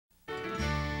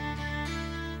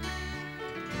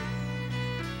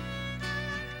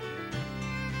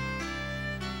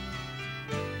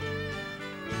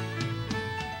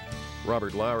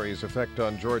Robert Lowery's effect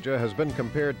on Georgia has been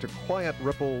compared to quiet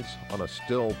ripples on a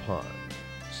still pond,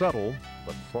 subtle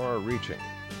but far-reaching.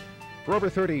 For over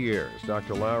 30 years,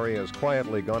 Dr. Lowery has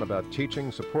quietly gone about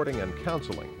teaching, supporting, and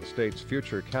counseling the state's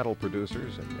future cattle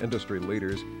producers and industry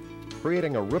leaders,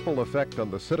 creating a ripple effect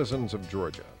on the citizens of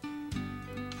Georgia.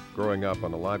 Growing up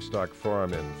on a livestock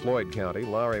farm in Floyd County,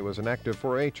 Lowery was an active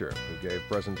 4-H'er who gave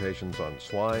presentations on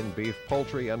swine, beef,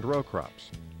 poultry, and row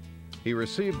crops. He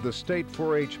received the State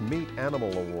 4-H Meat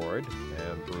Animal Award,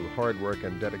 and through hard work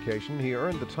and dedication, he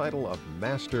earned the title of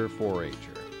Master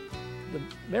 4-H'er. The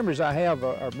memories I have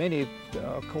are many,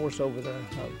 of course, over the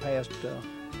past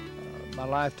my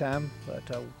lifetime, but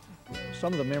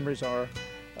some of the memories are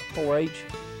 4-H.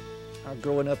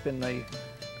 Growing up in the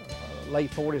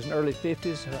late 40s and early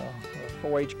 50s,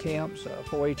 4-H camps,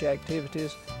 4-H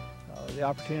activities, the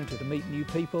opportunity to meet new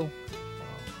people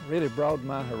really broadened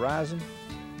my horizon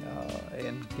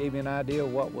and gave me an idea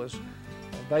of what was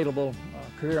available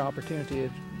career opportunity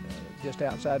just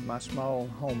outside my small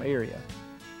home area.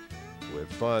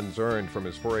 With funds earned from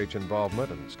his 4-H involvement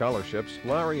and scholarships,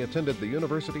 Lowery attended the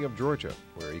University of Georgia,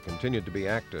 where he continued to be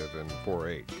active in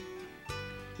 4-H.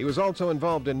 He was also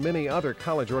involved in many other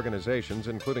college organizations,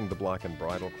 including the Block and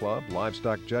Bridle Club,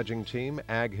 Livestock Judging Team,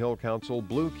 Ag Hill Council,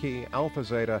 Blue Key, Alpha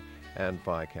Zeta, and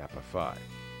Phi Kappa Phi.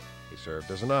 He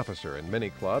served as an officer in many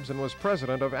clubs and was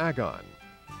president of Agon.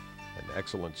 An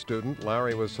excellent student,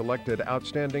 Lowery was selected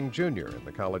Outstanding Junior in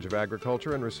the College of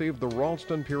Agriculture and received the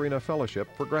Ralston-Purina Fellowship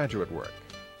for graduate work.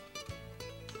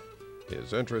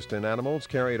 His interest in animals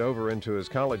carried over into his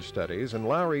college studies, and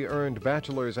Lowery earned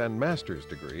bachelor's and master's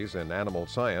degrees in animal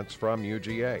science from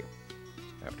UGA.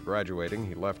 After graduating,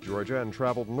 he left Georgia and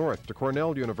traveled north to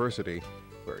Cornell University,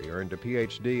 where he earned a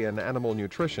PhD in animal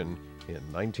nutrition in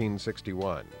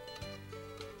 1961.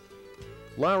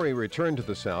 Lowery returned to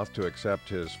the South to accept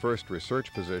his first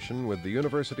research position with the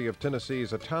University of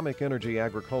Tennessee's Atomic Energy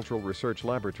Agricultural Research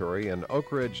Laboratory in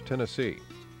Oak Ridge, Tennessee.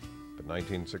 But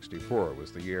 1964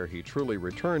 was the year he truly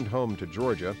returned home to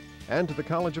Georgia and to the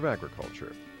College of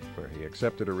Agriculture, where he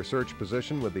accepted a research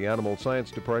position with the Animal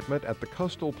Science Department at the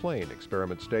Coastal Plain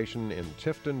Experiment Station in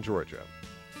Tifton, Georgia.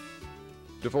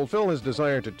 To fulfill his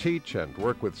desire to teach and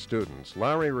work with students,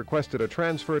 Lowery requested a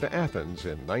transfer to Athens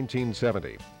in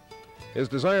 1970. His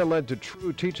desire led to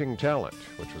true teaching talent,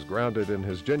 which was grounded in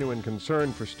his genuine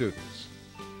concern for students.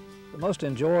 The most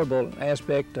enjoyable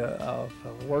aspect of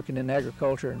working in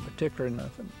agriculture, in particular in the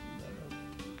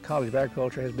College of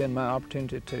Agriculture, has been my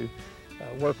opportunity to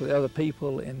work with other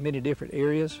people in many different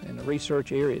areas. In the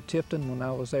research area at Tifton, when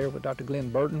I was there with Dr. Glenn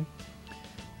Burton.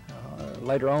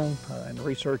 Later on in the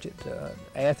research at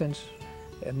Athens,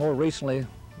 and more recently,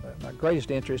 my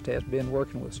greatest interest has been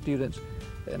working with students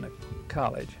in the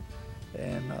college.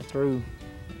 And through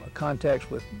contacts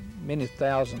with many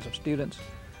thousands of students,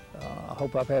 I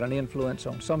hope I've had an influence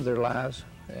on some of their lives,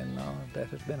 and that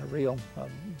has been a real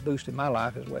boost in my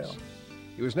life as well.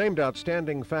 He was named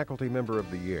Outstanding Faculty Member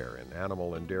of the Year in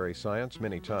Animal and Dairy Science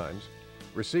many times,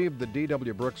 received the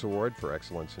D.W. Brooks Award for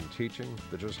Excellence in Teaching,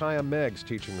 the Josiah Meigs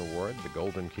Teaching Award, the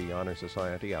Golden Key Honor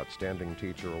Society Outstanding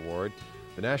Teacher Award,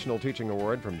 the National Teaching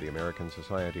Award from the American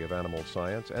Society of Animal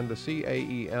Science, and the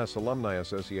CAES Alumni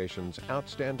Association's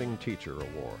Outstanding Teacher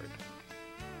Award.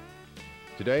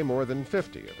 Today, more than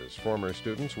 50 of his former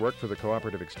students work for the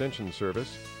Cooperative Extension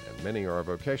Service, and many are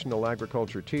vocational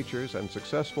agriculture teachers and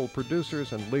successful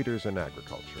producers and leaders in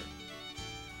agriculture.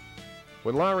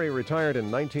 When Lowery retired in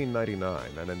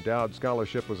 1999, an endowed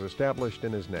scholarship was established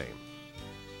in his name.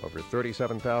 Over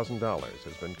 $37,000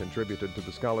 has been contributed to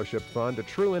the scholarship fund, a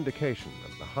true indication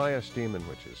of the high esteem in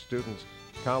which his students,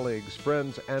 colleagues,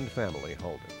 friends, and family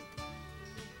hold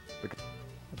him.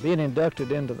 Being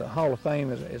inducted into the Hall of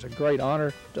Fame is a great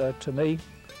honor to me.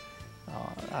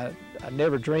 I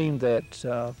never dreamed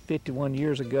that 51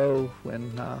 years ago,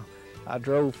 when I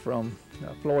drove from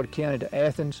Floyd County to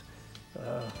Athens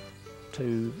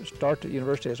to start the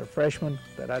university as a freshman,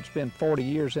 that I'd spend 40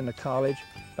 years in the college,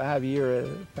 5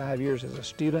 years as a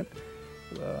student,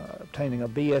 obtaining a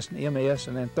BS and MS,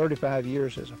 and then 35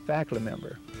 years as a faculty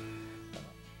member.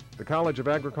 The College of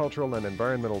Agricultural and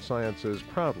Environmental Sciences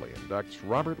proudly inducts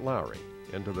Robert Lowery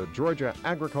into the Georgia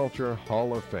Agriculture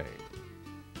Hall of Fame.